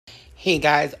Hey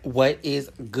guys, what is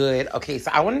good? Okay,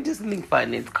 so I want to do something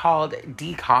fun. It's called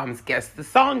DCOMs Guess the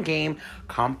Song game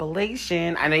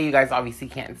compilation. I know you guys obviously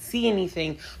can't see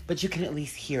anything, but you can at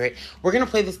least hear it. We're gonna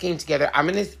play this game together.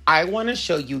 I want to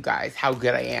show you guys how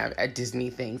good I am at Disney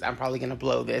things. I'm probably gonna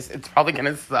blow this. It's probably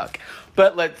gonna suck,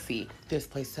 but let's see. This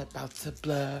place about to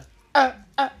blur.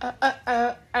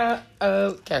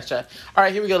 Kesha. All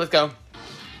right, here we go. Let's go.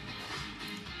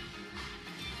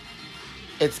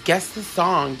 It's Guess the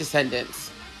Song,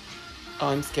 Descendants. Oh,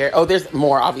 I'm scared. Oh, there's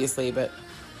more, obviously, but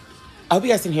I hope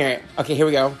you guys can hear it. Okay, here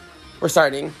we go. We're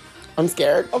starting. I'm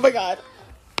scared. Oh, my God.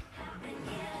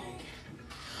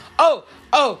 Oh,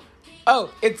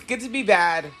 It's Good to Be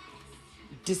Bad.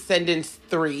 Descendants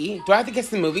 3. Do I have to guess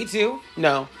the movie, too?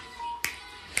 No.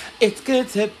 It's good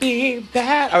to be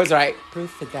bad. I was right.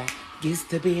 Proof of that.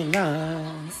 Used to be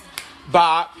lost.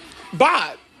 Bob.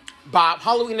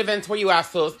 Halloween events where you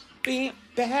assholes. Be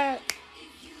bad.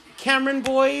 Cameron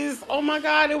Boys. Oh my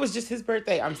God, it was just his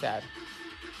birthday. I'm sad.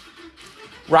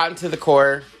 Rotten to the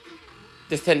Core.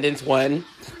 Descendants 1.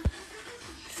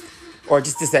 Or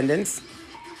just Descendants.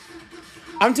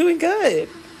 I'm doing good.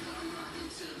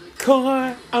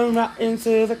 Core. I'm rotten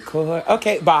to the core.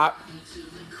 Okay, Bob.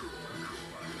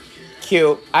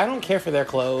 Cute. I don't care for their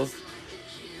clothes.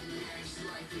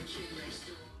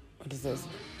 What is this?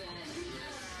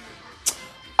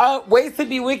 Ways to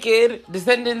Be Wicked,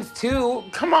 Descendants 2.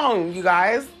 Come on, you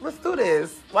guys. Let's do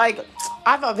this. Like,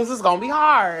 I thought this was gonna be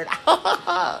hard.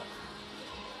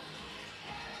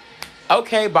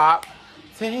 Okay, Bob.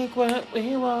 Take what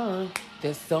we want.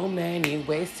 There's so many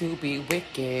ways to be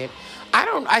wicked.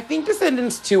 I think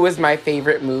Descendants 2 is my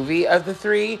favorite movie of the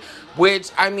 3,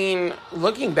 which, I mean,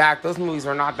 looking back, those movies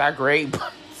were not that great.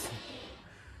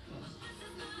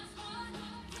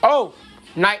 Oh!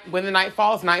 When the Night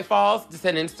Falls,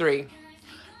 Descendants 3.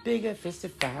 Bigger fish to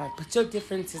fry, put your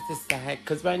differences aside,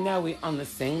 cause right now we on the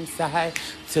same side.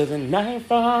 Till the night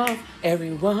falls,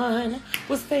 everyone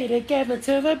will stay together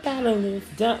till the battle is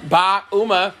done. Bob,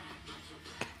 Uma.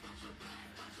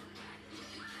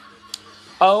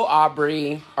 Oh,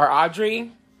 Audrey.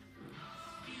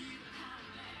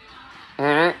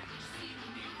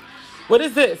 What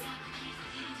is this?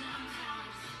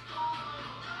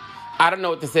 I don't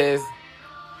know what this is.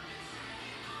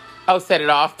 Oh, Set It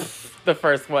Off. The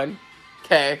first one.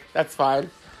 Okay, that's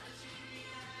fine.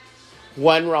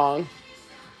 One wrong.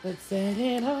 Let's set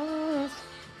it off.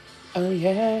 Oh,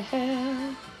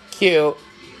 yeah. Cute.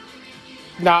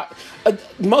 Not...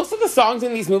 most of the songs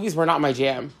in these movies were not my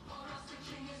jam.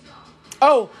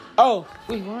 Oh.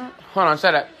 We want... Hold on,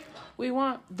 shut up. We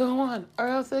want the one, or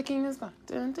else the king is gone.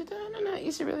 Dun, dun, dun, dun, dun.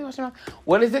 You should really watch it.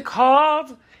 What is it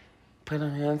called? Put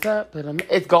them hands up.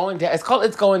 It's going down. It's called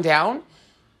It's Going Down.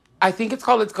 I think it's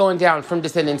called It's Going Down from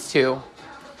Descendants 2.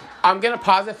 I'm going to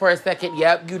pause it for a second.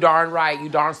 Yep, you darn right. You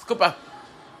darn scooper.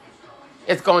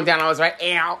 It's Going Down. I was right.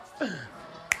 Ow.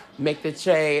 Make the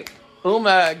trade.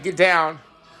 Uma, get down.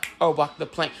 Or walk the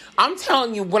plank. I'm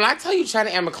telling you, when I tell you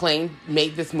China Anne McClain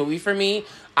made this movie for me,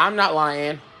 I'm not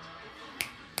lying.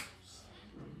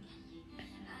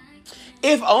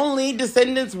 If only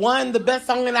Descendants 1, the best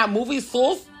song in that movie,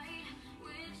 Souls.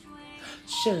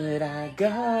 Should I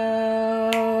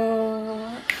go?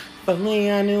 If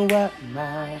only I knew what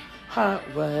my heart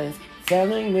was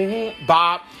telling me.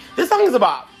 Bop. This song is a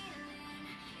bop.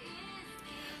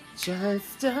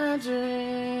 Just a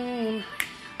dream.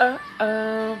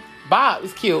 Bop.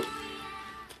 It's cute.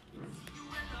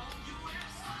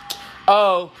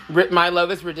 Oh, My Love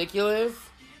is Ridiculous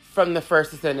from the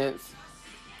first Descendants.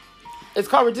 It's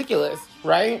called Ridiculous,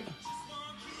 right?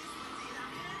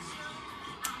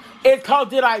 It's called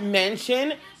Did I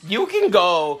Mention? You can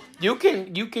go. You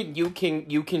can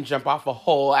jump off a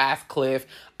whole ass cliff.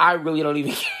 I really don't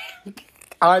even care.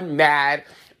 I'm mad.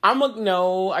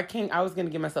 No, I can't. I was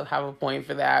gonna give myself half a point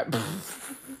for that.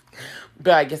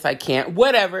 But I guess I can't.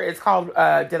 Whatever. It's called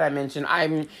Did I Mention?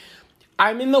 I'm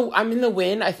in the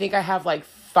win. I think I have like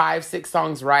 5-6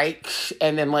 songs right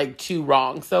and then like 2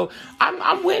 wrong. So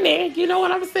I'm winning. You know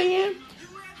what I'm saying?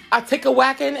 I take a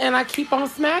whacking and I keep on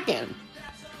smacking.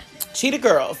 Cheetah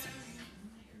Girls.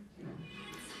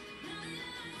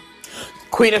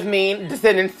 Queen of Mean,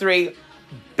 Descendants 3.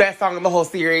 Best song in the whole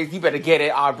series. You better get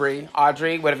it, Audrey,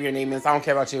 whatever your name is. I don't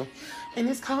care about you. And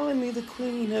it's calling me the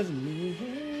Queen of Mean.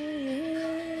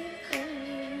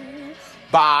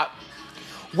 Bob.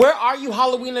 Where are you,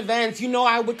 Halloween events? You know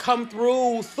I would come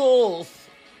through. Souls.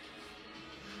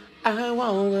 I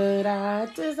want what I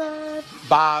desire.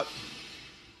 Bob.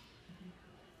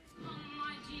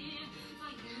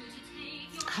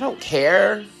 I don't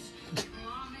care.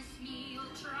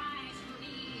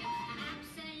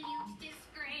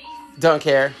 Don't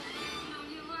care.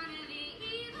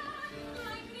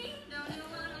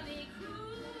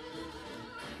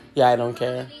 Yeah, I don't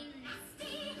care.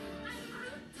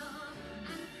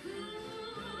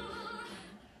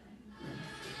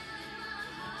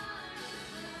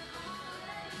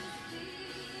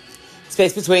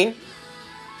 Space between.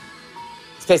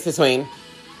 Space between.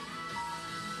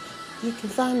 You can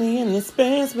find me in the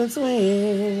space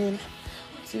between.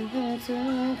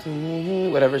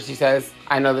 Whatever she says.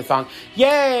 I know the song.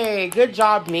 Yay! Good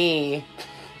job, me.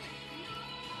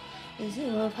 Is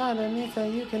you a part of me so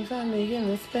you can find me in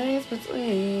the space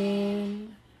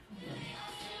between.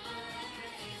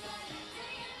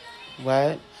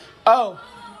 What? Oh,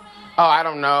 I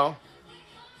don't know.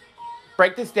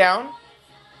 Break this down.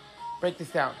 Break this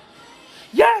down.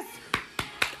 Yes!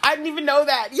 I didn't even know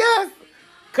that. Yes!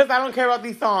 Because I don't care about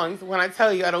these songs. When I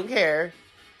tell you I don't care.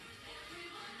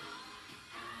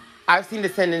 I've seen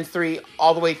Descendants 3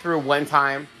 all the way through one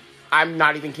time. I'm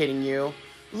not even kidding you.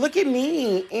 Look at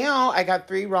me. Ew, I got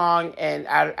 3 wrong. And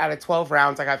out of 12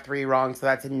 rounds, I got 3 wrong. So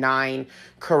that's 9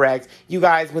 correct. You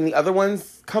guys, when the other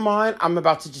ones come on, I'm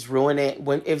about to just ruin it.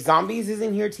 If Zombies is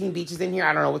in here, Teen Beach is in here,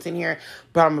 I don't know what's in here,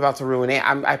 but I'm about to ruin it.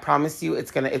 I promise you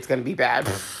it's gonna be bad.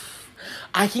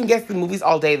 I can guess the movies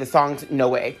all day. The songs, no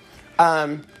way.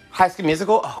 High School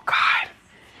Musical. Oh, God.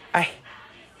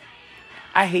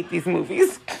 I hate these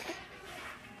movies.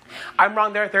 I'm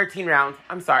wrong. There are 13 rounds.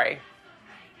 I'm sorry.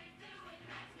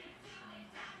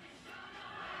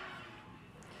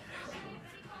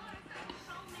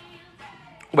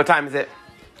 What time is it?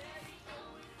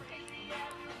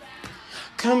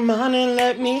 Come on and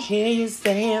let me hear you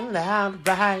saying loud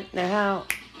right now.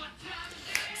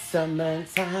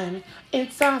 Summertime,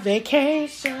 it's our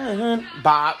vacation.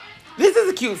 Bop. This is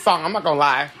a cute song, I'm not gonna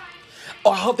lie.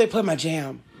 Oh, I hope they play my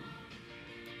jam.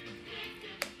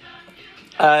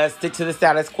 Stick to the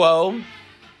status quo.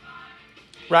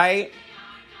 Right?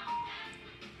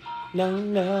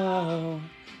 No.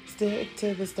 Stick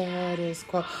to the status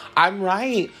quo. I'm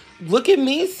right. Look at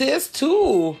me, sis,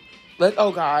 too. Like,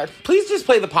 oh, God. Please just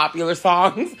play the popular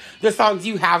songs. The songs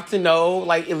you have to know,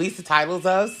 like, at least the titles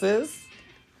of, sis.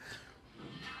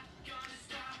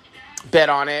 Bet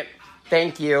on it.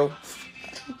 Thank you.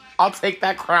 I'll take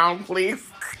that crown, please.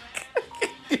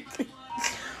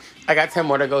 I got 10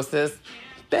 more to go, sis.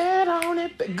 Bet on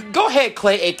it. Go ahead,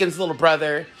 Clay Aiken's little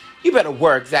brother. You better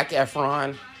work, Zac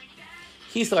Efron.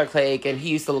 He used to like Clay Aiken. He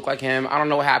used to look like him. I don't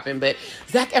know what happened, but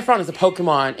Zac Efron is a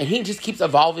Pokemon, and he just keeps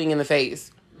evolving in the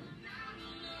face.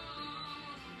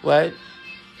 What?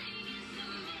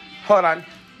 Hold on.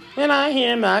 When I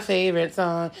hear my favorite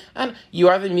song, you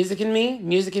are the music in me.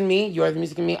 Music in me. You are the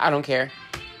music in me. I don't care.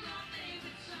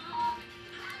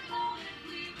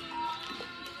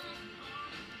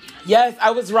 Yes,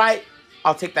 I was right.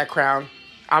 I'll take that crown.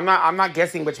 I'm not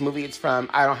guessing which movie it's from.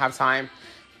 I don't have time.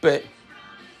 But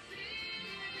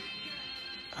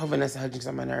oh, Vanessa Hudgens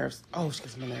on my nerves. Oh, she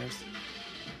gets on my nerves.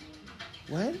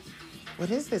 What? What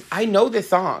is this? I know this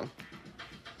song.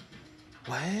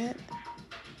 What?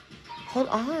 Hold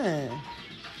on.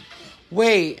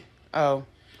 Wait. Oh.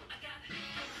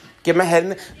 Get my head in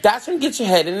the... That's when Get Your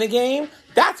Head in the Game?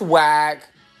 That's whack.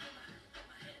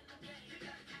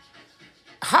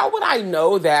 How would I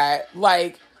know that?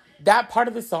 Like, that part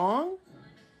of the song?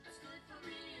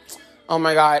 Oh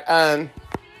my God.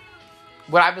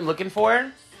 What I've been looking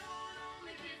for?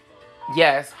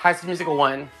 Yes, High School Musical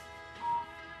 1.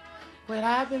 What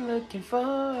I've been looking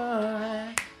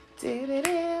for.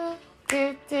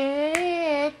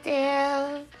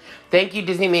 Thank you,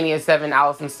 Disney Mania 7,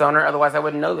 Allison Stoner. Otherwise, I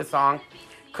wouldn't know this song.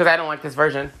 Because I don't like this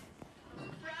version.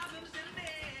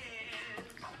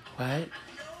 What?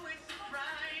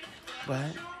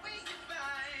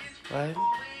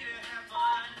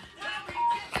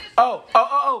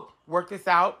 Oh. Work This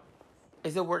Out.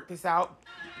 Is it Work This Out?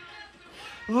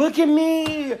 Look at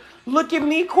me. Look at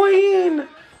me, queen.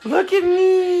 Look at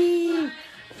me.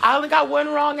 I only got 1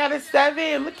 wrong out of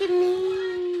 7. Look at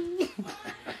me.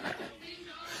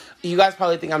 You guys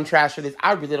probably think I'm trash for this.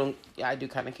 I really don't. Yeah, I do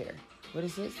kind of care. What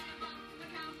is this?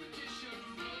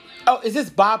 Oh, is this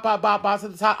Bob to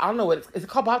the Top? I don't know what it's... Is it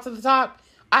called Bob to the Top?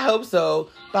 I hope so.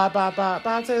 Bob to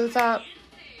the top.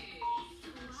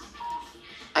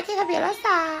 I can't help you. That's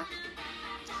that.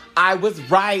 I was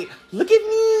right. Look at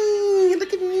me.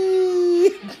 Look at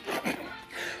me.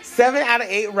 7 out of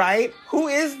 8 right. Who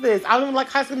is this? I don't even like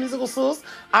High School Musical sus.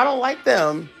 I don't like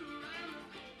them.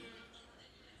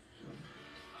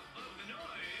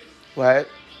 What?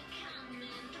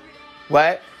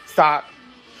 Stop.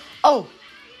 Oh.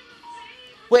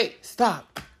 Wait,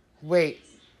 stop. Wait.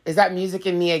 Is that Music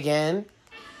in Me again?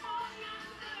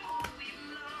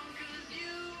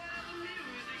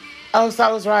 Oh, so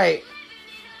I was right.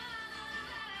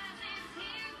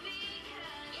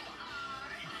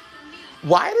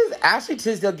 Why does Ashley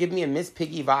Tisdale give me a Miss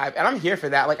Piggy vibe? And I'm here for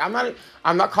that. Like, I'm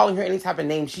not calling her any type of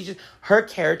name. Her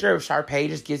character of Sharpay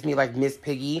just gives me like Miss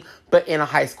Piggy, but in a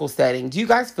high school setting. Do you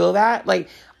guys feel that? Like,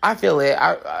 I feel it.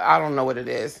 I don't know what it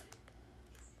is.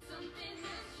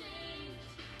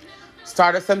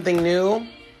 Started something new.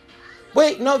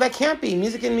 Wait, no, that can't be.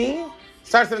 Music in Me?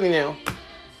 Start something new.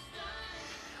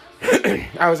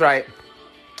 I was right.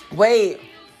 Wait,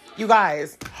 you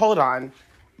guys, hold on.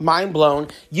 Mind blown.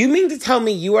 You mean to tell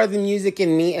me You Are the Music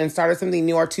in Me and Started Something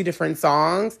New are two different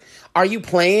songs? Are you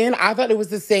playing? I thought it was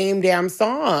the same damn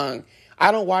song.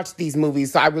 I don't watch these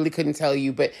movies, so I really couldn't tell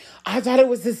you, but I thought it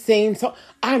was the same song.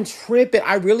 I'm tripping.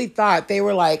 I really thought they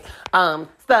were like,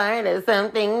 started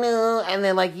something new, and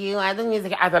then like You Are the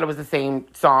Music. I thought it was the same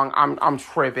song. I'm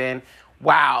tripping.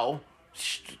 Wow.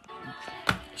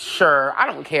 Sure. I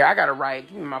don't care. I got it right.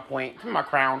 Give me my point. Give me my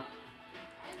crown.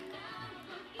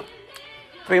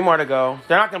 3 more to go.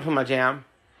 They're not going to play my jam.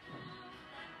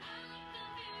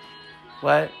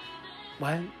 What?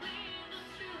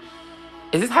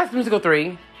 Is this High School Musical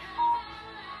 3?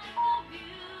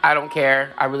 I don't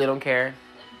care. I really don't care.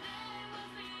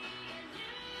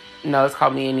 No, it's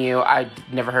called Me and You. I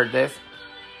never heard this.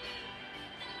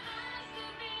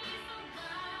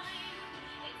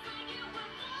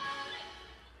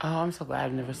 Oh, I'm so glad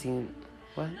I've never seen...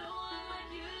 What?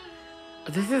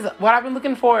 This is what I've been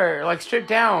looking for. Like, stripped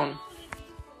down.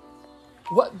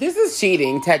 What? This is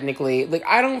cheating, technically. Like,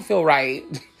 I don't feel right.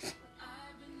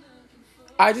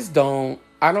 I just don't.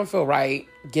 I don't feel right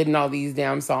getting all these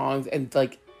damn songs and,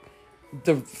 like,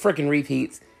 the freaking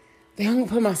repeats. They don't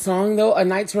put my song, though, A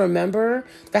Night to Remember.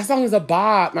 That song is a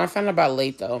bop. I found out about it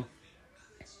late, though.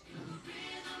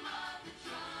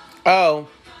 Oh.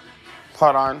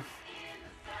 Hold on.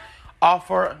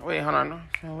 Wait, hold on.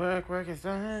 Work is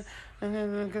done.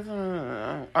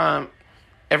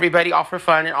 Everybody All for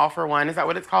Fun and All for One. Is that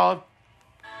what it's called?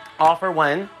 All for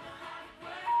One.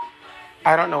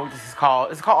 I don't know what this is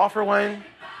called. Is it called All for One?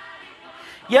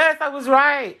 Yes, I was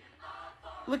right.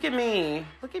 Look at me.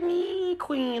 Look at me,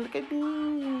 queen. Look at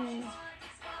me.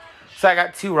 So I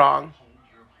got 2 wrong.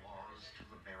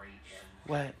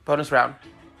 What? Bonus round.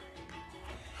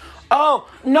 Oh,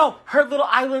 no. Her Little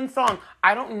Island song.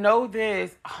 I don't know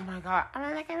this. Oh, my God.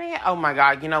 Oh, my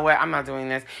God. You know what? I'm not doing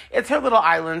this. It's Her Little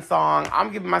Island song.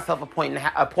 I'm giving myself a point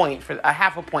for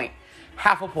half a point.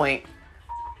 Half a point.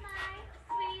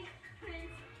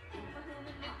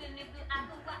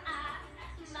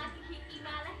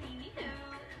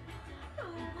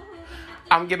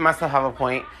 I'm giving myself half a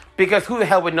point. Because who the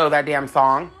hell would know that damn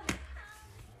song?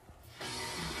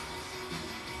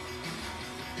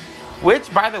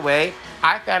 Which, by the way,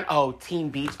 I found... Oh, Teen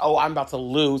Beach. Oh, I'm about to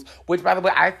lose. Which, by the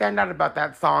way, I found out about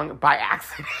that song by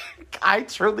accident. I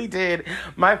truly did.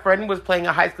 My friend was playing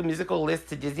a High School Musical list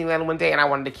to Disneyland one day, and I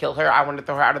wanted to kill her. I wanted to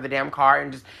throw her out of the damn car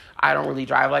and just... I don't really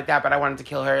drive like that, but I wanted to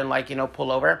kill her and, like,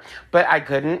 pull over. But I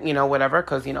couldn't, whatever,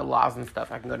 because, laws and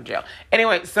stuff. I can go to jail.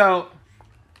 Anyway, so...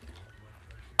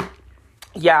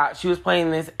 Yeah, she was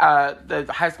playing this, the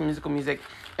High School Musical music,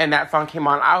 and that song came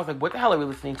on. I was like, what the hell are we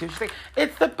listening to? She's like,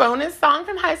 it's the bonus song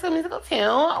from High School Musical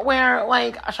 2, where,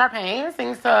 like, Sharpay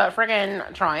sings to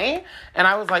friggin' Troy. And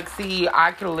I was like, see,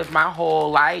 I could have lived my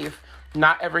whole life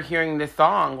not ever hearing this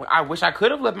song. I wish I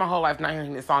could have lived my whole life not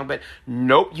hearing this song, but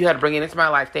nope, you had to bring it into my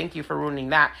life. Thank you for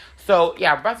ruining that. So,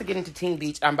 yeah, we're about to get into Teen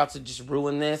Beach. I'm about to just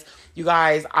ruin this. You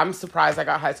guys, I'm surprised I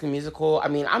got High School Musical. I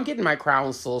mean, I'm getting my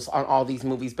crown still on all these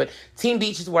movies, but Teen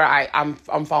Beach is where I'm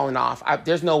falling off.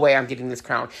 There's no way I'm getting this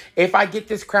crown. If I get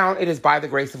this crown, it is by the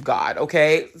grace of God,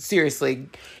 okay? Seriously,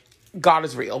 God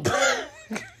is real.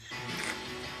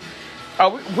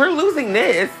 Oh, we're losing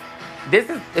this.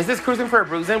 Is this Cruising for a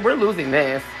Bruising? We're losing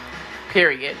this.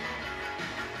 Period.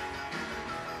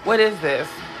 What is this?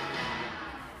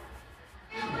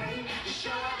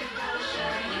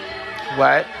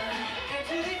 What?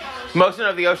 Motion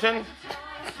of the Ocean?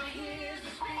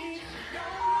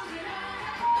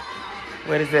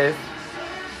 What is this?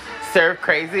 Surf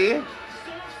Crazy?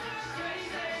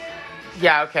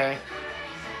 Yeah, okay.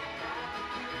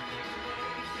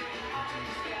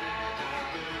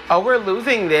 Oh, we're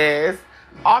losing this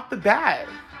off the bat.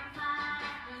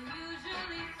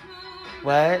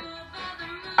 What?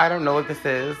 I don't know what this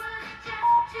is.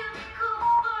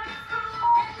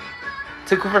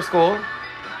 Too Cool for School?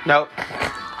 Nope.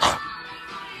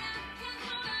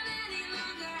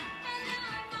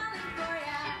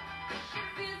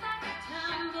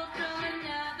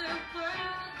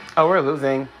 Oh, we're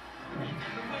losing.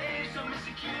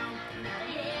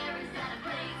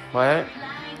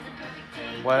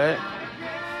 What?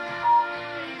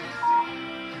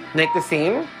 Make the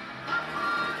scene?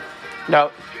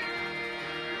 No.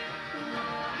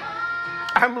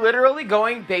 I'm literally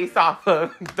going based off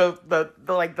of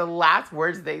the last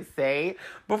words they say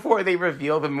before they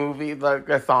reveal the movie,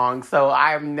 the song. So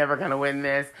I'm never gonna win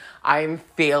this. I'm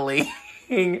failing.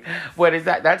 What is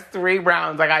that? That's 3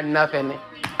 rounds. I got nothing.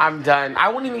 I'm done. I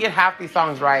won't even get half these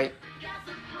songs right.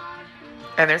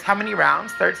 And there's how many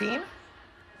rounds? 13?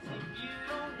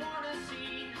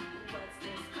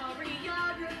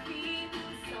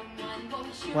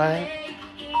 What?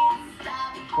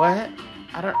 What?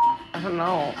 I don't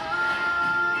know.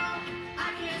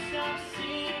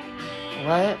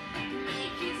 What?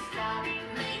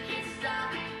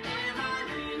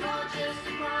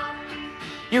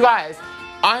 You guys,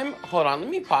 hold on, let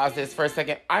me pause this for a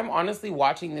second. I'm honestly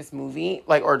watching this movie,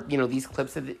 these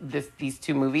clips of these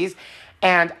 2 movies,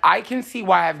 and I can see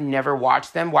why I've never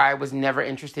watched them, why I was never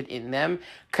interested in them,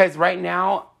 because right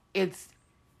now, if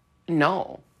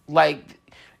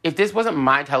this wasn't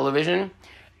my television,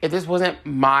 if this wasn't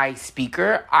my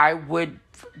speaker,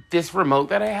 this remote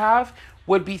that I have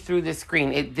would be through this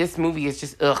screen. This movie is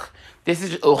just ugh. This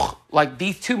is just ugh. Like,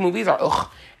 these 2 movies are ugh.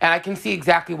 And I can see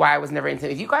exactly why I was never into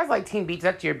it. If you guys like Teen Beach,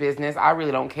 that's your business. I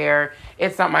really don't care.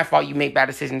 It's not my fault you make bad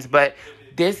decisions. But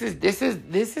this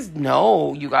is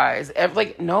no, you guys.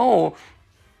 No.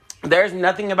 There's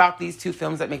nothing about these 2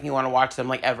 films that make me want to watch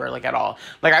them, ever, at all.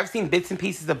 I've seen bits and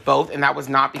pieces of both, and that was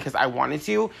not because I wanted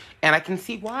to. And I can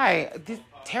see why. This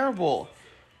terrible.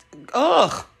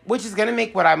 Ugh. Which is going to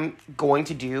make what I'm going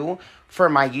to do for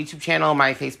my YouTube channel,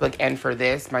 my Facebook, and for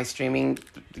my streaming,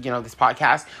 this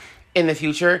podcast in the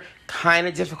future, kind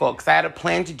of difficult. Because I had a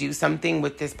plan to do something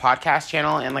with this podcast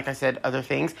channel and, like I said, other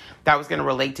things that was going to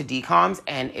relate to DCOMs.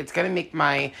 And it's going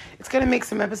to make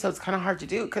some episodes kind of hard to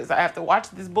do because I have to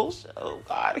watch this bullshit. Oh,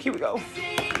 God. Here we go.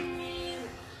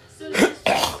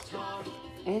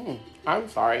 I'm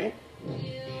sorry.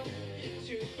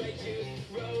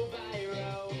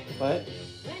 What?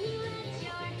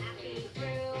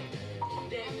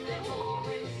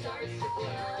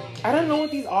 I don't know what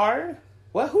these are.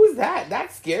 What? Who is that?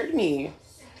 That scared me.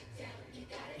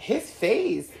 His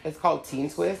face. It's called Teen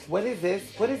Twist. What is this?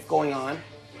 What is going on?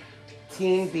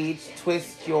 Teen Beach,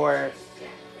 twist your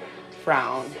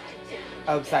frown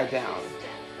upside down.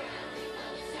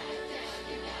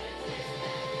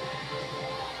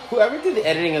 Whoever did the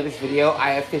editing of this video,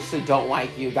 I officially don't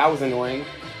like you. That was annoying.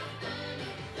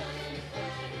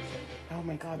 Oh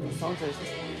my God, these songs are just...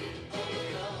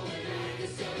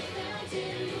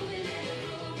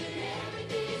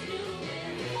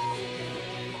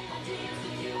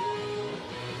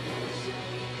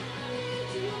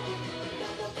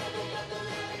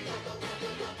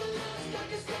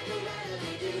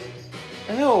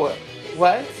 Ew,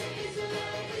 what?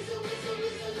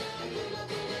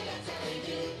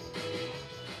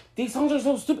 These songs are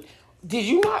so stupid. Did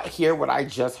you not hear what I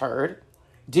just heard?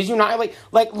 Did you not?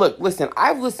 Look, listen,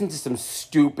 I've listened to some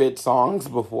stupid songs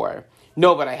before.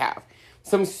 No, but I have.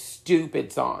 Some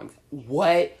stupid songs.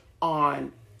 What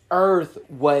on earth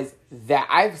was that?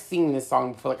 I've seen this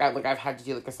song before. I've had to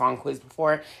do a song quiz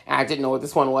before, and I didn't know what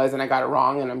this one was, and I got it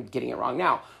wrong, and I'm getting it wrong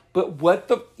now. But what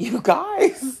the... You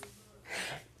guys...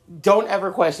 Don't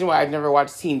ever question why I've never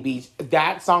watched Teen Beach.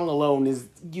 That song alone is...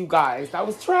 You guys, that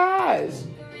was trash.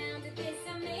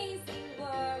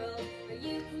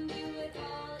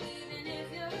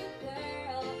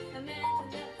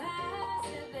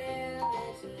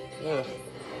 Ugh.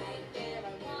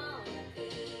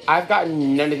 I've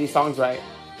gotten none of these songs right.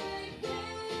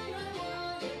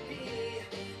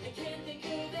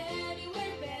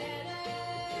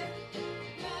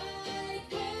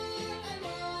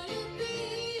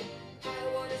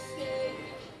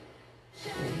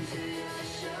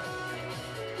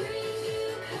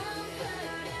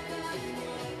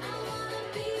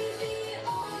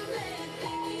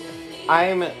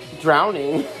 I'm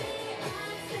drowning.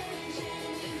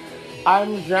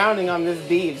 I'm drowning on this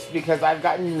beach because I've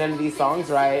gotten none of these songs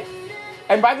right.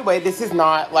 And by the way, this is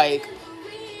not me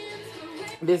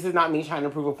trying to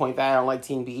prove a point that I don't like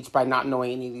Teen Beach by not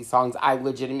knowing any of these songs. I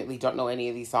legitimately don't know any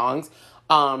of these songs.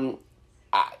 I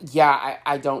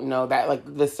don't know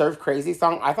that. The Surf Crazy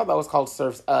song, I thought that was called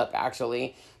Surf's Up,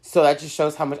 actually. So that just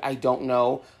shows how much I don't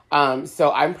know.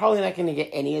 So I'm probably not going to get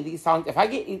any of these songs. If I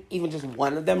get even just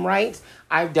one of them right,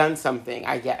 I've done something,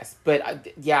 I guess. But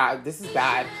this is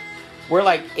bad.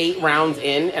 We're 8 rounds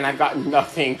in, and I've gotten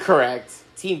nothing correct.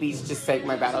 Teen Beach just sank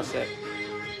my battleship.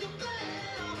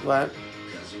 What?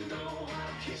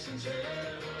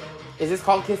 Is this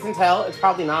called Kiss and Tell? It's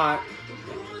probably not.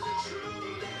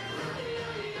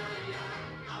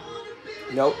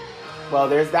 Nope. Well,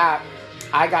 there's that.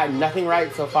 I got nothing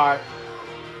right so far.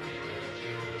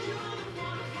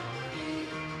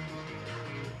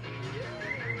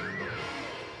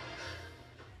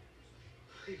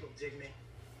 People dig me.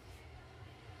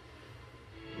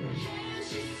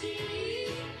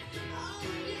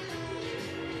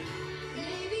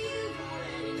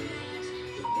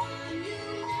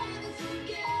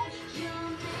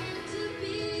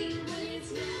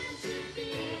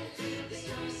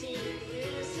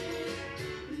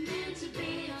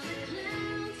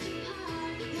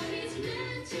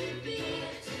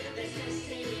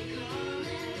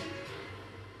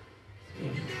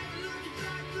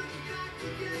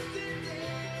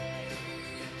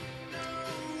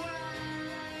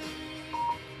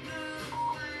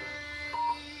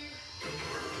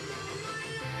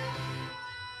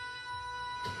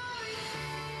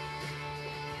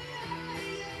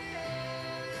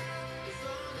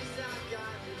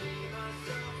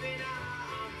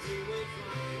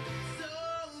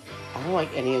 I don't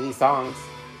like any of these songs.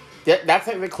 That's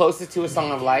like the closest to a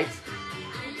song I've liked.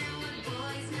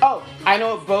 Oh, I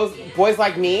know Boys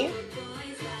Like Me.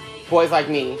 Boys Like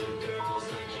Me.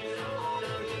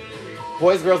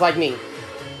 Boys, Girls Like Me.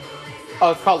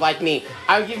 Oh, it's called Like Me.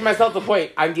 I'm giving myself the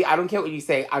point. I don't care what you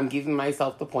say. I'm giving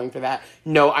myself the point for that.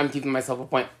 No, I'm giving myself a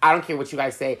point. I don't care what you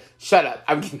guys say. Shut up.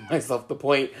 I'm giving myself the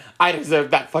point. I deserve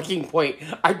that fucking point.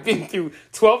 I've been through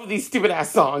 12 of these stupid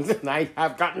ass songs and I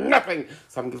have gotten nothing.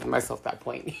 So I'm giving myself that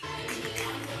point.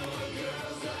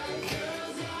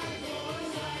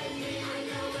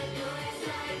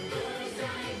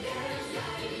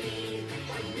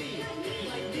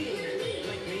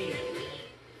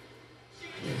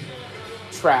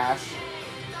 Trash.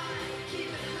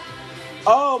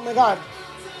 Oh my god.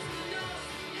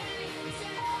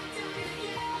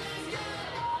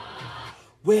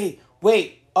 Wait.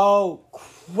 Oh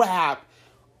crap.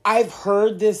 I've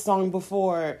heard this song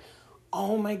before.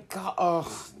 Oh my god.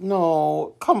 Oh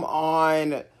no. Come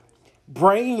on.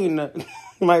 Brain.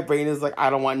 My brain is like, I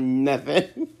don't want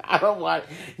nothing. I don't want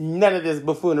none of this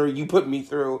buffoonery you put me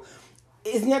through.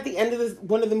 Isn't that the end of this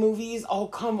one of the movies? Oh,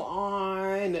 come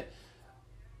on.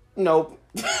 Nope.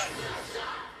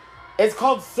 It's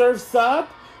called Surf's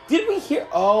Up. Did we hear?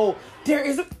 Oh, there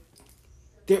is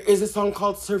a song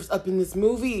called Surf's Up in this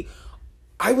movie.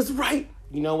 I was right.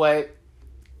 You know what?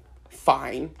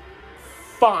 Fine.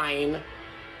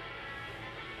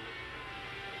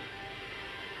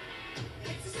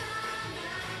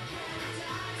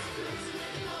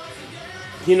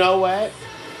 You know what?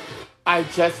 I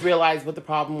just realized what the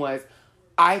problem was.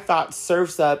 I thought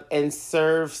Surf's Up and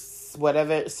Surf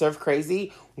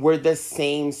Crazy were the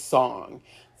same song.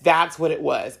 That's what it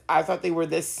was. I thought they were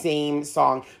the same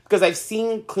song because I've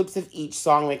seen clips of each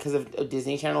song because of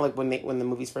Disney Channel, like when the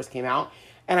movies first came out,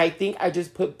 and I think I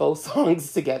just put both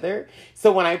songs together.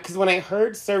 So when I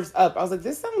heard Surf's Up, I was like,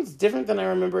 this sounds different than I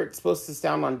remember it's supposed to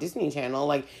sound on Disney Channel,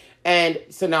 like. And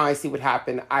so now I see what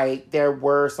happened. There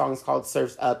were songs called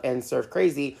Surf's Up and Surf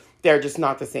Crazy. They're just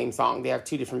not the same song. They have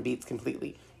two different beats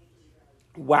completely.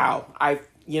 Wow.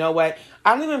 You know what?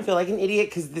 I don't even feel like an idiot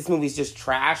because this movie's just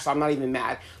trash, so I'm not even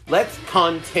mad. Let's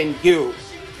continue.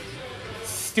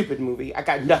 Stupid movie. I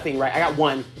got nothing right. I got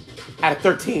 1 out of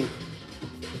 13.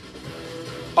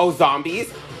 Oh,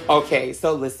 zombies? Okay,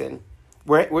 so listen.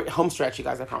 We're home stretch, you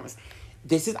guys, I promise.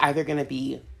 This is either going to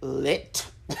be lit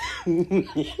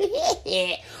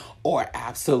or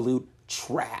absolute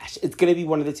trash. It's going to be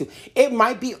one of the two. It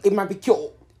might be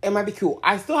cool. It might be cool.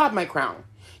 I still have my crown.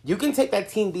 You can take that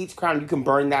Teen Beach crown. You can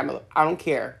burn that. I don't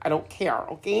care.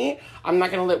 Okay? I'm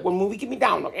not going to let one movie get me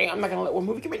down, okay? I'm not going to let one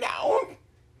movie get me down.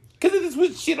 Because if this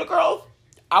was Cheetah Girls,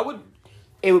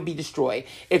 it would be destroyed.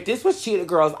 If this was Cheetah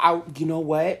Girls, you know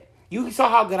what? You saw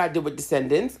how good I did with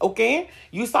Descendants, okay?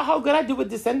 You saw how good I did with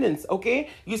Descendants, okay?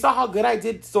 You saw how good I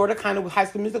did sort of kind of with High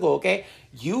School Musical, okay?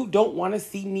 You don't want to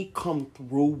see me come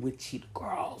through with Cheetah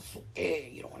Girls, okay?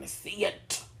 You don't want to see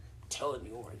it. I'm telling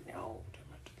you right now.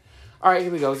 All right,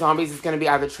 here we go. Zombies is going to be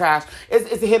either trash.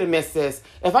 It's a hit or miss, sis.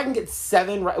 If I can get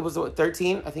 7 right, it was what,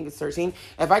 13? I think it's 13.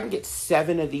 If I can get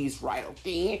 7 of these right,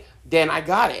 okay, then I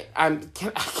got it. I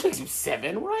can do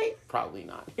 7 right? Probably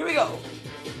not. Here we go.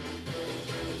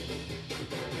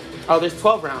 Oh, there's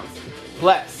 12 rounds.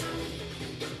 Bless.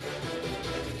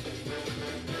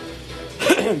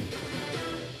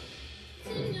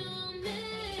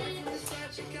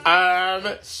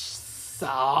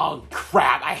 Song.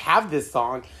 Crap, I have this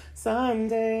song.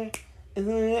 Someday.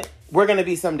 We're going to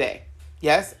be someday.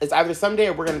 Yes? It's either someday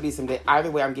or we're going to be someday.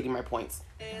 Either way, I'm getting my points.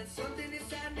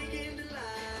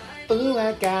 Ooh,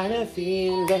 I got a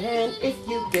feeling if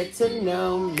you get to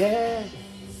know me.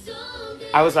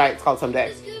 I was right. It's called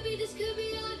Someday.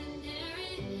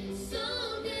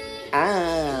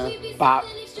 Ah, bop.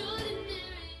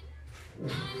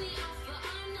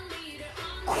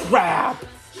 Crap.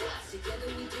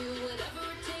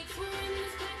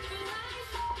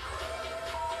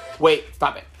 Wait,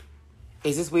 stop it.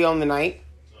 Is this We Own the Night?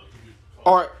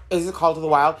 Or is it Call to the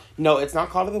Wild? No, it's not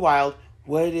Call to the Wild.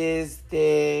 What is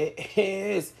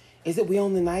this? Is it We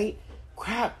Own the Night?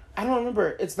 Crap. I don't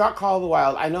remember. It's not Call to the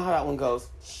Wild. I know how that one goes.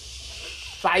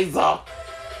 Shiza.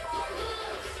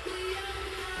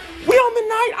 We Own the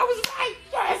Night. I was right.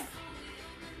 Yes.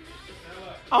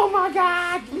 Oh my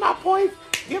God. Give my points.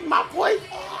 Give my points.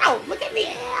 Ow. Look at me.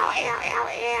 Ow, ow, ow,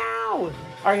 ow. All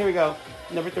right, here we go.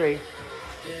 Number 3.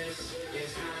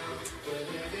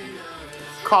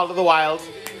 Call to the Wild.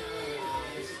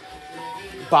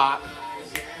 Bop.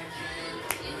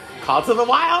 Call to the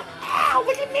Wild. Ow,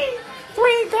 look at me.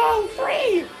 3, go.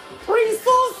 3. 3,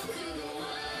 sus.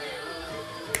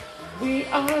 We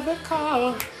are the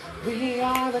call. We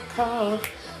are the call.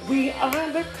 We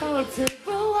are the call to the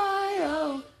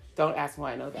wild. Don't ask me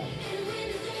why I know that.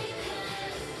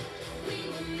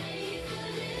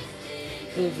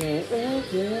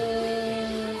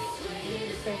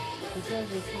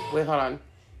 Wait, hold on.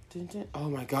 Oh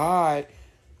my God.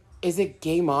 Is it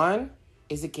Game On?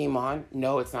 Is it Game On?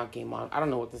 No, it's not Game On. I don't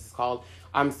know what this is called.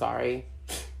 I'm sorry.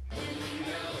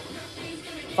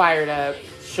 Fired Up.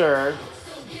 Sure.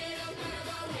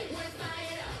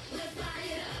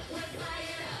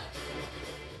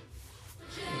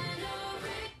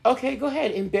 Okay, go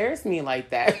ahead. Embarrass me like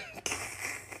that.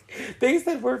 They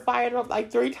said we're fired up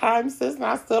like 3 times, sis, and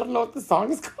I still don't know what the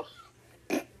song is called.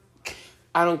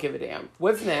 I don't give a damn.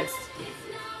 What's next?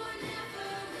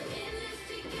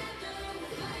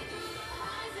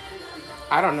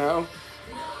 I don't know.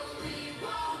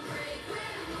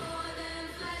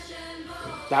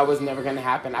 That was never going to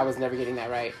happen. I was never getting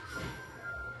that right.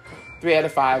 3 out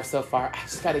of 5 so far. I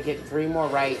just got to get 3 more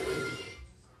right.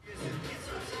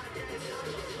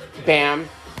 Bam.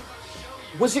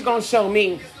 What you gonna show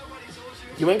me?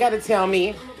 You ain't gotta tell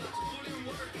me.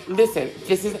 Listen,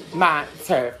 this is my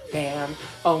turf. Bam.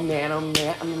 Oh man, I'm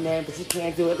a man, but you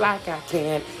can't do it like I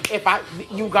can.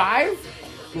 You guys,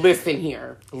 listen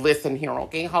here,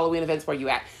 okay? Halloween events, where you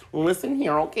at? Listen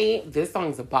here, okay? This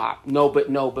song's a bop. No,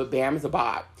 but Bam is a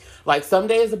bop. Like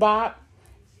Someday is a bop.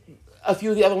 A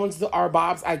few of the other ones are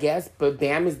bops, I guess, but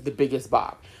Bam is the biggest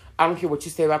bop. I don't care what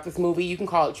you say about this movie. You can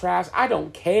call it trash. I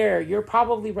don't care. You're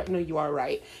probably right. No, you are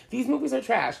right. These movies are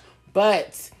trash.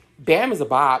 But Bam is a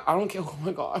bop. I don't care. Oh,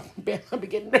 my God. Bam, I'll be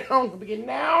getting down.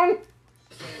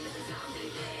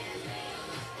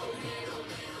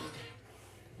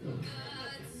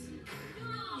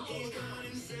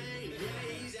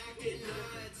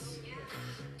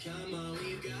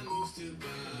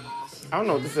 I don't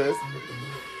know what this is.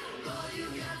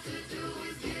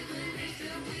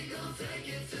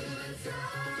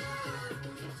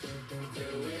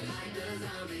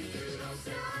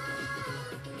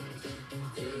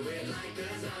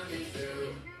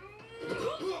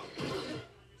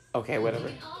 Okay, whatever.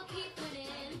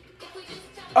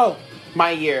 Oh,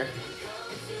 My Year.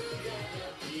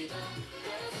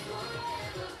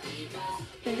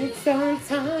 It's our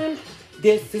time.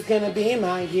 This is gonna be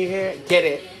my year. Get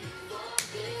it.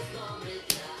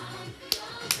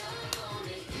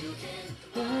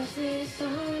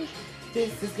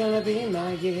 This is gonna be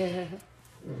my year.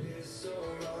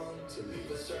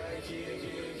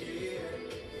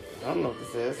 I don't know what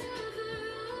this is.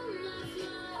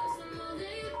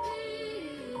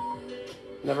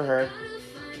 Never heard.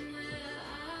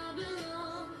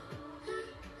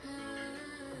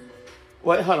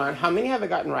 Wait, hold on. How many have I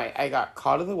gotten right? I got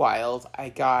Call to the Wild. I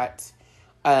got,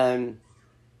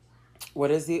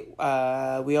 what is it?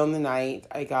 We Own the Night.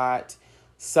 I got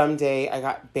Someday. I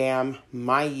got Bam,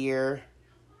 My Year.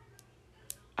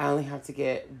 I only have to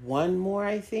get 1 more,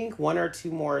 I think. 1 or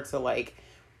 2 more to, like,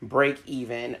 break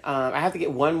even. I have to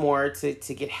get 1 more to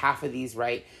get half of these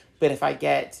right. But if I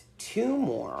get 2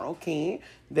 more, okay,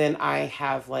 then I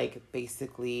have, like,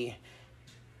 basically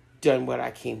done what I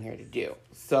came here to do.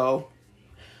 So,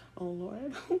 oh,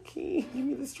 Lord, okay, give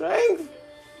me the strength.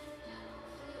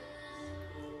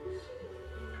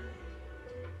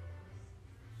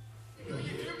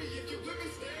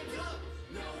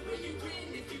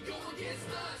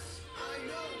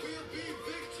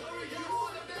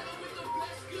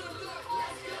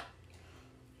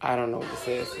 I don't know what this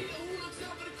is.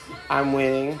 I'm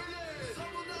winning.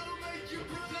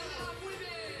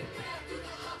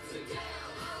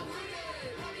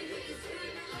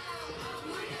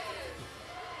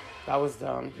 That was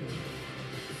dumb.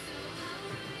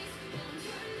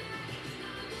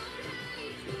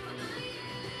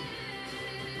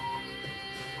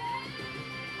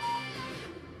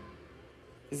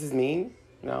 This is mean?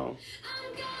 No.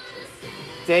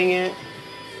 Dang it.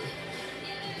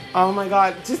 Oh my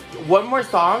God. Just one more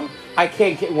song? I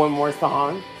can't get one more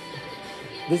song.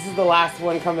 This is the last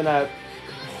one coming up.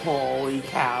 Holy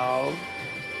cow.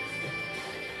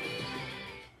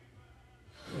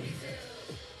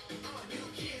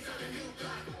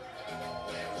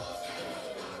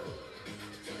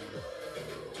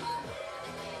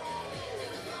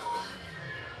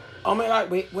 Oh my God,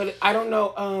 wait, I don't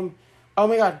know, oh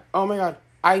my God,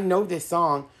 I know this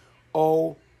song.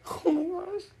 Oh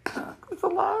my gosh, it's the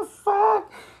last song.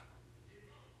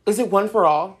 Is it One for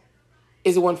All?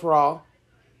 Is it One for All?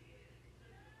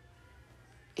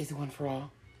 Is it One for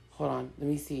All? Hold on, let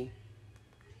me see.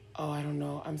 Oh, I don't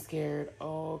know, I'm scared.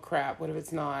 Oh crap, what if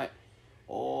it's not?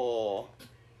 Oh.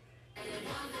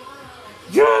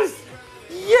 Yes!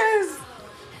 Yes!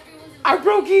 I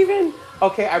broke even.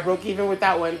 Okay, I broke even with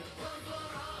that one.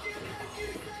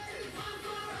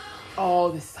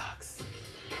 Oh, this sucks.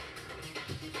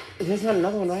 There's not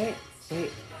another one, right?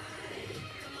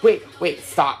 Wait,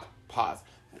 stop. Pause.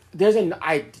 There's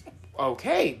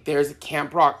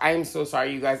Camp Rock. I am so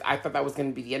sorry, you guys. I thought that was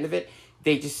going to be the end of it.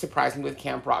 They just surprised me with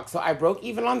Camp Rock. So I broke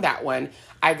even on that one.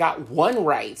 I got one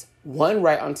right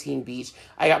on Teen Beach.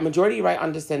 I got majority right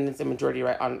on Descendants and majority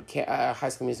right on High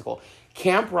School Musical.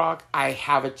 Camp Rock, I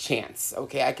have a chance,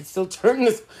 okay? I can still turn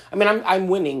this. I mean, I'm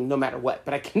winning no matter what,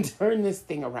 but I can turn this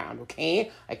thing around,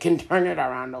 okay? I can turn it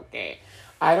around, okay?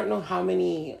 I don't know how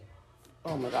many.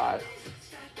 Oh my God.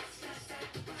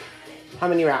 How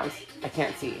many rounds? I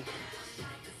can't see.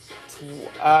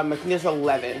 I think there's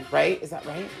 11, right? Is that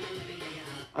right?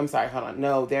 I'm sorry, hold on.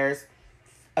 No, there's,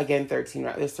 again, 13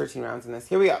 rounds. There's 13 rounds in this.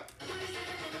 Here we go.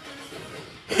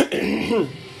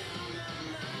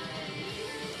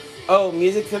 Oh,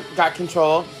 music's got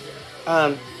control.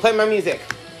 Play my music.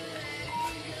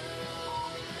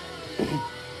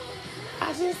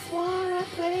 I just wanna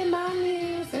play my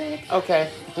music. Okay.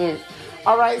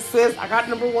 All right, sis. I got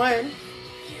number one.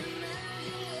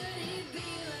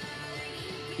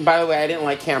 By the way, I didn't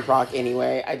like Camp Rock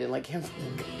anyway. I didn't like Camp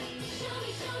Rock.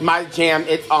 My jam,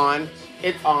 it's on.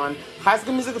 It's on. High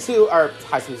School Musical 2, or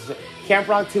High School Musical 2. Camp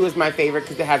Rock 2 is my favorite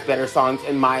because it has better songs,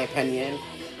 in my opinion.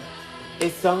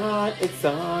 It's on, it's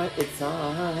on, it's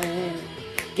on.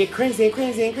 Get crazy,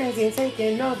 crazy, crazy,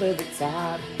 taking over the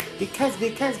top. Because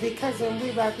when we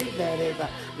rock, we let it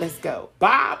rock. Let's go.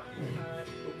 Bop!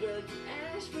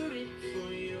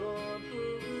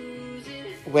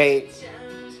 Wait.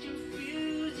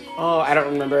 Oh, I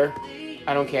don't remember.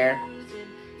 I don't care.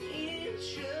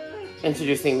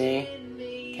 Introducing me.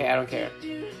 Okay, I don't care.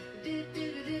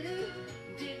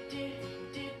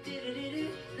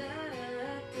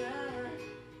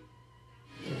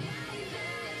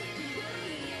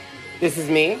 This is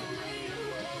me.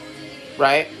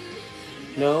 Right?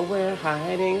 Nowhere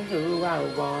hiding who I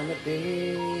wanna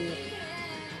be.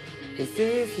 This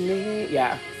is me.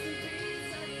 Yeah.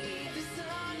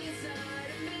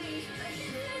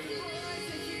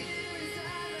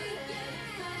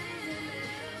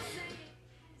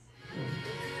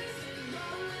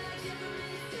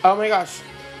 Oh my gosh.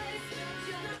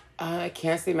 I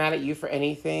can't stay mad at you for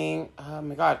anything. Oh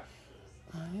my God.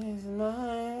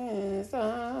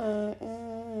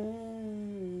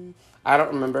 I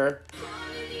don't remember.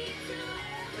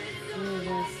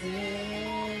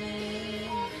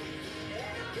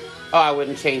 Oh, I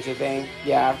wouldn't change a thing.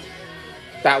 Yeah.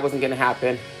 That wasn't going to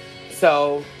happen.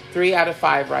 So, 3 out of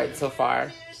 5 right so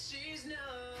far.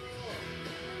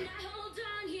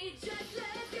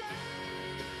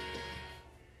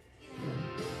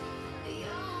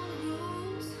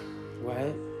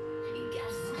 What?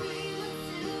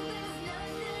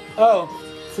 Oh,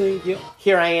 so you,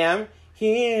 here I am.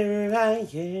 Here I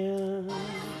am.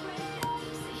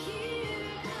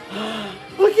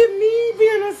 Look at me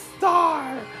being a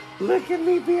star. Look at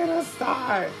me being a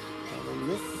star.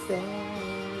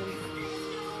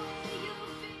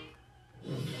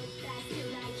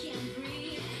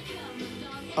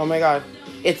 Oh my God.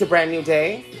 It's a brand new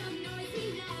day.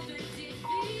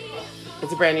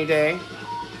 It's a brand new day.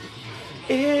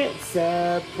 It's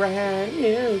a brand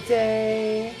new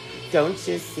day. Don't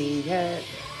you see it?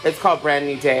 It's called Brand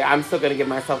New Day. I'm still going to give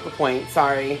myself the point.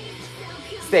 Sorry.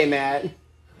 Stay mad.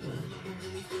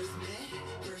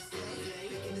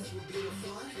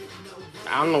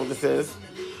 I don't know what this is.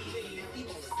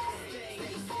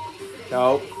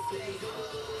 Nope.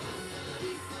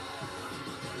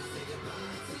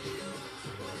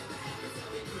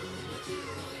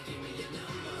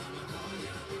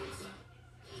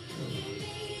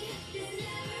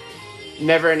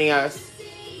 Never Any Us.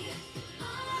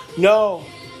 No.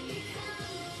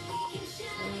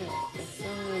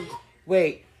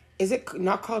 Wait, is it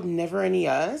not called Never Any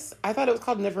Us? I thought it was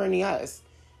called Never Any Us.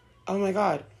 Oh my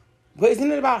God. But isn't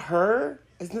it about her?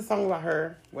 Isn't the song about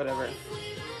her? Whatever.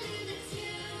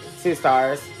 2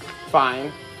 stars. Fine.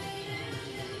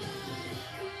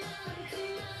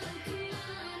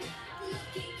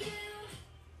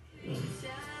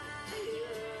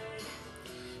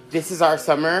 This is our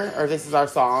summer, or this is our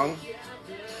song.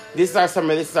 This is our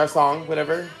summer, this is our song,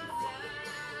 whatever.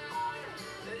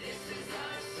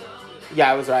 Yeah,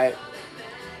 I was right.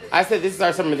 I said this is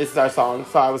our summer, this is our song,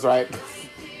 so I was right.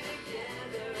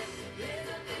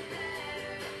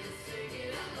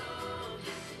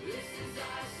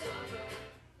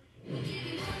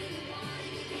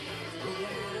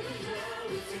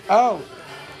 Oh.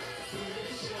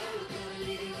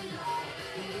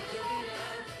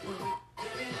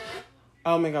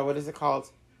 Oh my God, what is it called?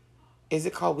 Is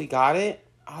it called We Got It?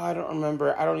 Oh, I don't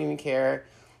remember. I don't even care.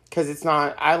 Because it's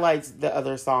not... I liked the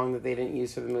other song that they didn't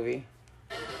use for the movie.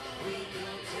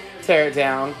 Tear It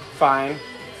Down. Fine.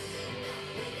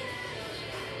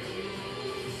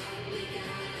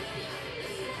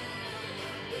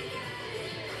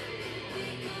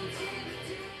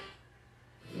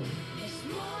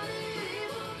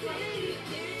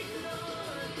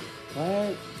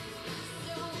 What?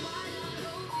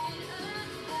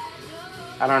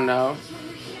 I don't know.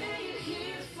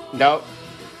 Nope.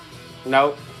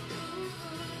 Nope.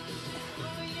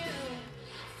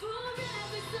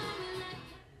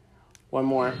 One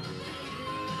more.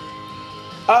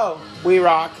 Oh, We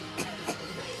Rock.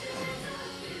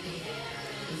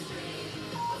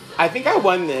 I think I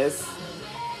won this.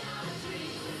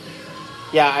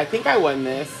 Yeah, I think I won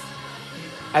this.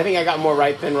 I think I got more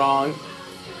right than wrong.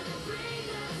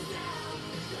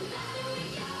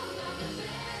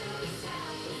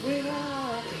 We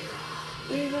rock.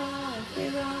 We rock. We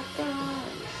rock on.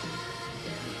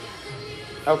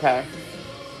 Okay.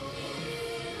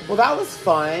 Well, that was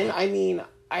fun. I mean,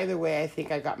 either way, I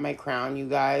think I got my crown, you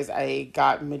guys. I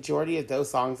got majority of those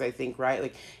songs, I think, right?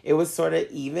 Like, it was sort of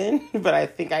even, but I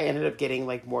think I ended up getting,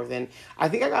 like, more than... I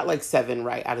think I got, like, 7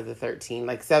 right out of the 13.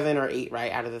 Like, 7 or 8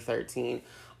 right out of the 13.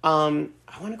 I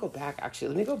want to go back, actually.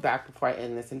 Let me go back before I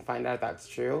end this and find out if that's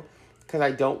true. Because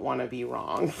I don't want to be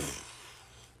wrong.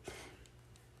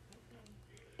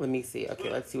 Let me see. Okay,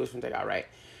 let's see which ones I got right.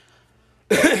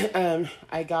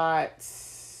 I got...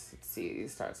 Let's see,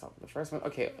 it starts off with the first one.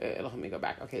 Okay, it'll help me go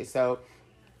back. Okay, so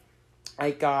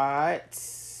I got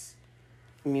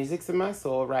Music's in My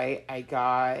Soul, right? I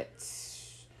got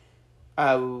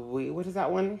what is that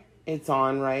one? It's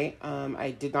On, right?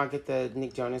 I did not get the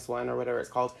Nick Jonas one or whatever it's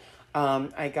called.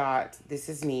 I got This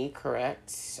Is Me,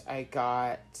 correct. I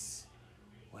got,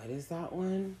 what is that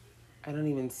one? I don't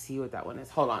even see what that one is.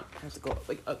 Hold on. I have to go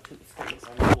like up to the screen so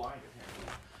I'm blind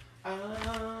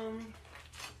apparently.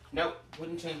 Nope,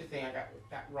 wouldn't change a thing. I got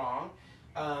that wrong.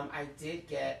 I did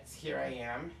get Here I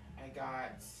Am. I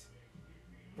got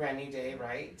Brand New Day,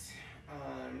 right?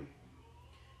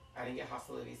 I didn't get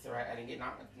Hostility, so right. I didn't get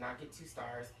not get 2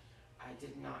 stars. I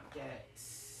did not get,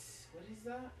 what is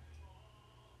that?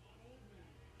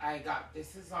 I got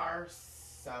This Is Our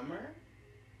Summer.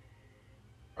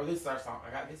 Or This Is Our Song.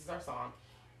 I got This Is Our Song.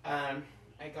 I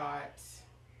got,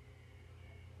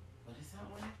 what is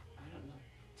that one? I don't know.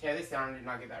 Tear This Down, I did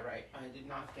not get that right. I did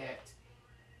not get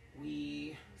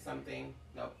We something.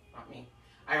 Nope, not me.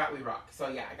 I got We Rock. So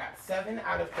yeah, I got 7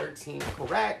 out of 13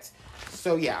 correct.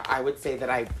 So yeah, I would say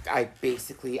that I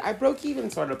basically, I broke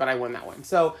even sort of, but I won that one.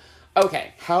 So,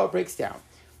 okay, how it breaks down.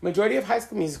 Majority of High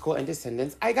School Musical and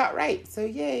Descendants, I got right. So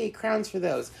yay, crowns for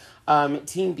those.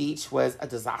 Teen Beach was a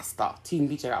disaster. Teen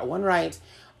Beach, I got 1 right.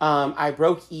 I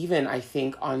broke even, I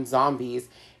think, on Zombies.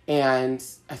 And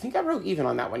I think I broke even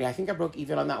on that one. Yeah, I think I broke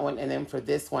even on that one. And then for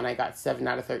this one, I got 7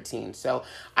 out of 13. So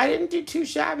I didn't do too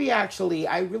shabby, actually.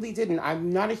 I really didn't.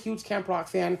 I'm not a huge Camp Rock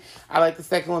fan. I like the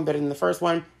second one better than the first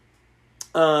one.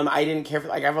 I didn't care for,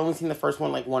 like, I've only seen the first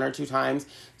one, like, 1 or 2 times.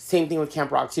 Same thing with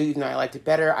Camp Rock 2, even though I liked it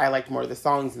better. I liked more of the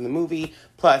songs in the movie.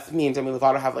 Plus, me and Demi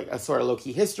Lovato have, like, a sort of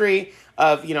low-key history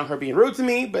of, you know, her being rude to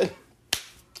me, but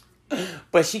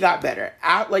she got better.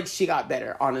 She got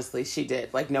better, honestly. She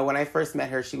did. Like, no, when I first met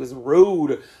her, she was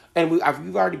rude. And we've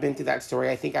already been through that story.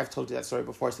 I think I've told you that story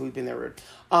before, so we've been there rude.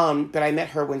 But I met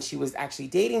her when she was actually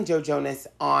dating Joe Jonas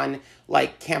on,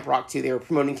 like, Camp Rock 2. They were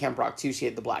promoting Camp Rock 2. She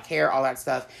had the black hair, all that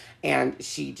stuff. And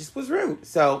she just was rude.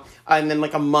 So, and then,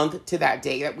 like, a month to that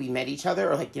day that we met each other,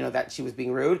 or, like, you know, that she was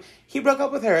being rude, he broke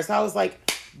up with her. So I was like,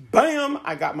 bam,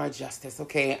 I got my justice.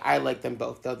 Okay, I like them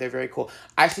both, though. They're very cool.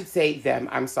 I should say them.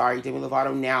 I'm sorry. Demi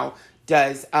Lovato now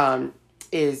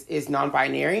is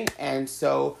non-binary, and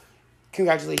so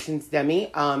congratulations,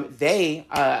 Demi.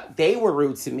 They were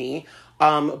rude to me.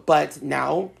 But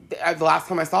now, the last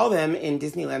time I saw them in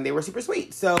Disneyland, they were super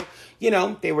sweet. So,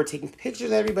 they were taking pictures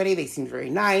of everybody. They seemed very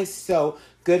nice. So,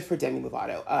 good for Demi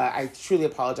Lovato. I truly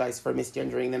apologize for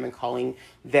misgendering them and calling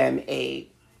them a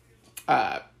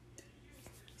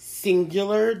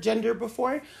singular gender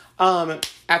before.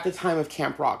 At the time of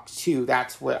Camp Rock 2,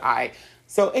 that's what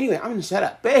So anyway, I'm going to shut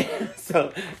up.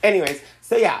 So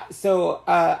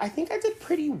I think I did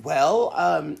pretty well,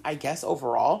 I guess,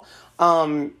 overall.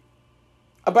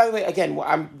 By the way, again,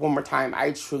 one more time,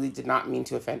 I truly did not mean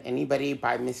to offend anybody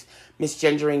by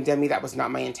misgendering Demi. That was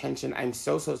not my intention. I'm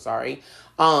so sorry.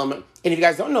 And if you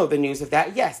guys don't know the news of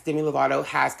that, yes, Demi Lovato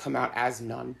has come out as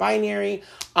non-binary.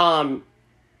 So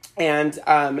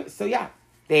yeah,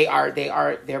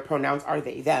 their pronouns are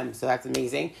they, them. So that's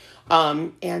amazing.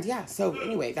 So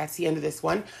anyway, that's the end of this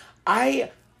one. I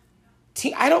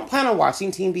don't plan on watching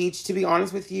Teen Beach, to be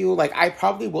honest with you. Like, I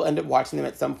probably will end up watching them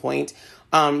at some point,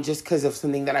 just because of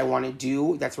something that I want to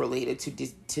do that's related to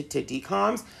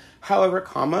DCOMs. However,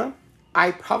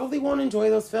 I probably won't enjoy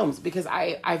those films because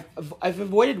I've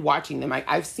avoided watching them.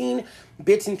 I've seen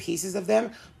bits and pieces of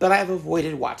them, but I've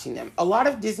avoided watching them. A lot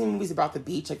of Disney movies about the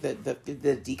beach, like the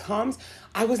DCOMs,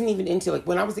 I wasn't even into. Like,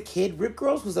 when I was a kid, Rip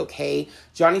Girls was okay.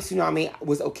 Johnny Tsunami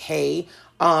was okay.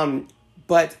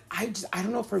 But I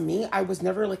don't know, for me, I was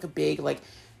never like a big, like,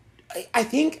 I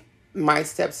think My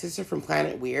Stepsister from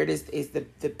Planet Weird is the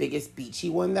biggest beachy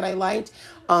one that I liked.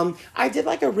 I did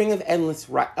like a Ring of Endless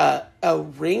Light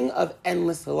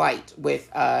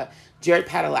with Jared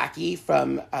Padalecki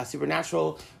from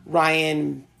Supernatural.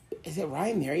 Is it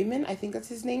Ryan Merriman? I think that's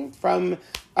his name, from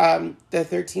the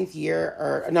 13th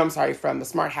Year, from The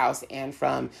Smart House and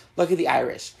from Lucky the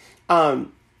Irish.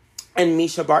 And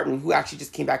Misha Barton, who actually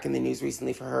just came back in the news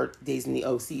recently for her days in the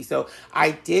OC. So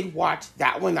I did watch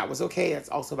that one. That was okay. That's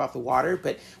also about the water.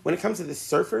 But when it comes to the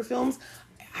surfer films,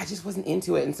 I just wasn't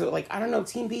into it. And so, like, I don't know,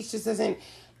 Teen Beach just doesn't...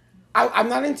 I'm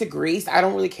not into Grease. I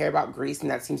don't really care about Grease, and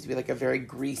that seems to be like a very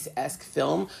Grease-esque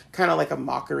film, kind of like a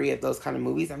mockery of those kind of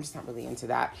movies. I'm just not really into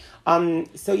that.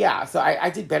 So I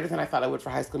did better than I thought I would for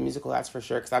High School Musical, that's for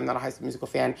sure, because I'm not a High School Musical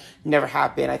fan, never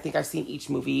have been. I think I've seen each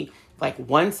movie like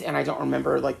once, and I don't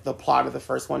remember like the plot of the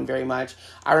first one very much.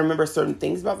 I remember certain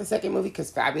things about the second movie, because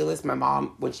Fabulous, my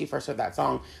mom, when she first heard that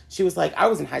song, she was like, I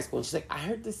was in high school, and she's like, I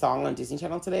heard this song on Disney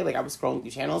Channel today. Like, I was scrolling through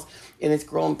channels, and this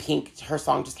girl in pink, her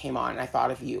song just came on, and I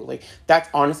thought of you. Like, that's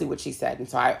honestly what she said. And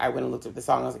so I went and looked up the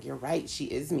song. I was like, you're right, she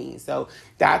is me. So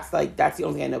that's the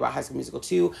only thing I know about High School Musical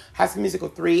 2. High School Musical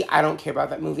 3, I don't care about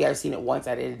that movie. I've seen it once.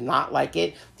 I did not like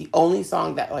it. The only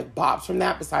song that like bops from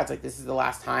that, besides like This Is the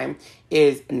Last Time,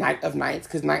 is Night of Nights,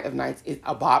 because Night of Nights is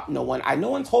a bop. No one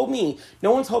told me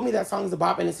that song is a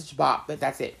bop, and it's such a bop, but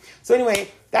that's it. So anyway,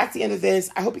 that's the end of this.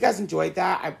 I hope you guys enjoyed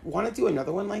that. I want to do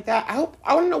another one like that. I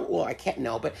want to know, well, I can't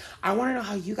know, but I want to know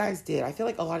how you guys did. I feel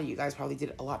like a lot of you guys probably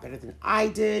did a lot better than I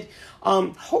did.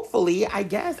 Hopefully, I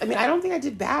guess. I mean, I don't think I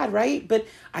did bad, right? But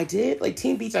I did. Like,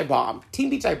 Teen Beach, I bombed.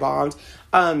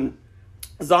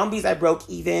 Zombies, I broke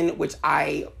even, which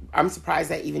I'm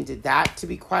surprised I even did that, to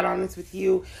be quite honest with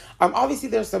you. Obviously,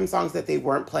 there's some songs that they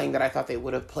weren't playing that I thought they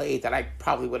would have played that I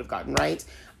probably would have gotten right.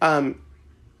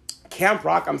 Camp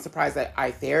Rock, I'm surprised that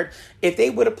I fared. If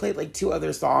they would have played like 2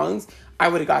 other songs, I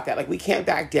would have got that. Like, We Can't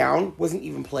Back Down wasn't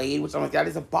even played, which I'm like, that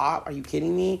is a bop. Are you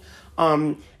kidding me?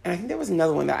 And I think there was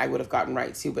another one that I would have gotten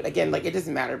right too. But again, like, it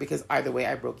doesn't matter, because either way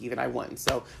I broke even, I won.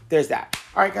 So there's that.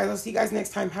 All right, guys, I'll see you guys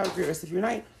next time. Have a great rest of your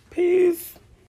night. Peace.